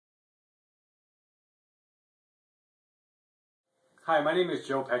Hi, my name is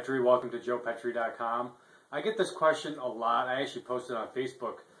Joe Petri. Welcome to joepetri.com. I get this question a lot. I actually posted on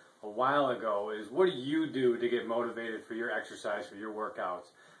Facebook a while ago is what do you do to get motivated for your exercise, for your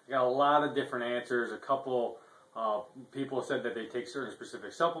workouts? I got a lot of different answers. A couple people said that they take certain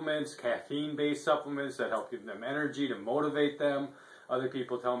specific supplements, caffeine-based supplements that help give them energy to motivate them. Other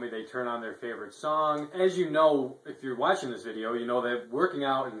people tell me they turn on their favorite song. As you know, if you're watching this video, you know that working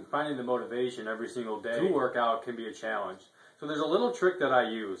out and finding the motivation every single day to work out can be a challenge. So there's a little trick that I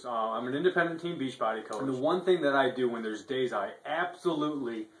use. I'm an independent team Beachbody coach. And the one thing that I do when there's days I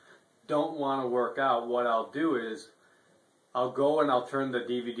absolutely don't want to work out, what I'll do is I'll go and I'll turn the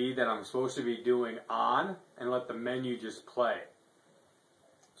DVD that I'm supposed to be doing on and let the menu just play.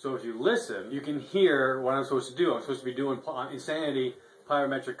 So if you listen, you can hear what I'm supposed to do. I'm supposed to be doing Insanity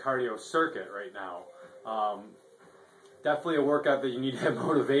plyometric cardio circuit right now. Definitely a workout that you need to have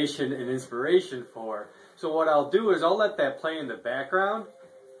motivation and inspiration for. So what I'll do is I'll let that play in the background,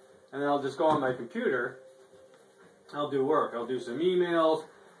 and then I'll just go on my computer. I'll do work. I'll do some emails.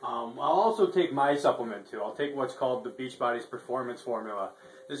 I'll also take my supplement too. I'll take what's called the Beachbody's Performance Formula.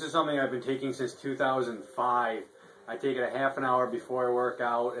 This is something I've been taking since 2005. I take it a half an hour before I work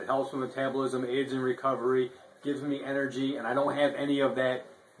out. It helps with metabolism, aids in recovery, gives me energy, and I don't have any of that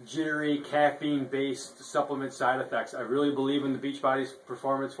jittery caffeine-based supplement side effects. I really believe in the Beachbody's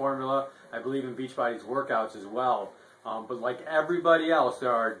Performance Formula. I believe in Beachbody's workouts as well. But like everybody else,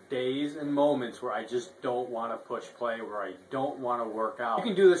 there are days and moments where I just don't want to push play, where I don't want to work out. You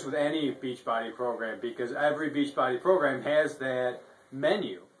can do this with any Beachbody program because every Beachbody program has that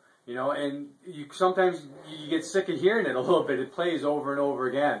menu. You know, and sometimes you get sick of hearing it a little bit. It plays over and over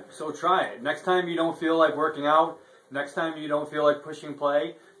again. So try it. Next time you don't feel like working out, next time you don't feel like pushing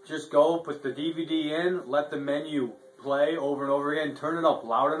play, just go, put the DVD in, let the menu play over and over again. Turn it up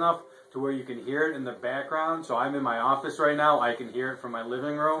loud enough to where you can hear it in the background. So I'm in my office right now. I can hear it from my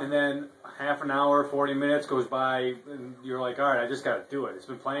living room. And then half an hour, 40 minutes goes by, and you're like, all right, I just got to do it. It's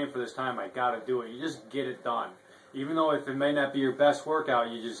been playing for this time. I got to do it. You just get it done. Even though if it may not be your best workout,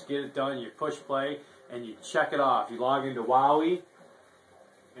 you just get it done, you push play, and you check it off. You log into Wowie,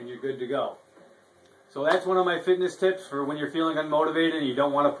 and you're good to go. So that's one of my fitness tips for when you're feeling unmotivated and you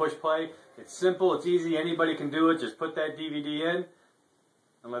don't want to push play. It's simple, it's easy, anybody can do it. Just put that DVD in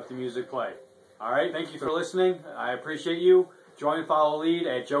and let the music play. All right, thank you for listening. I appreciate you. Join, follow, lead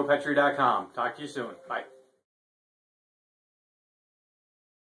at joepetri.com. Talk to you soon. Bye.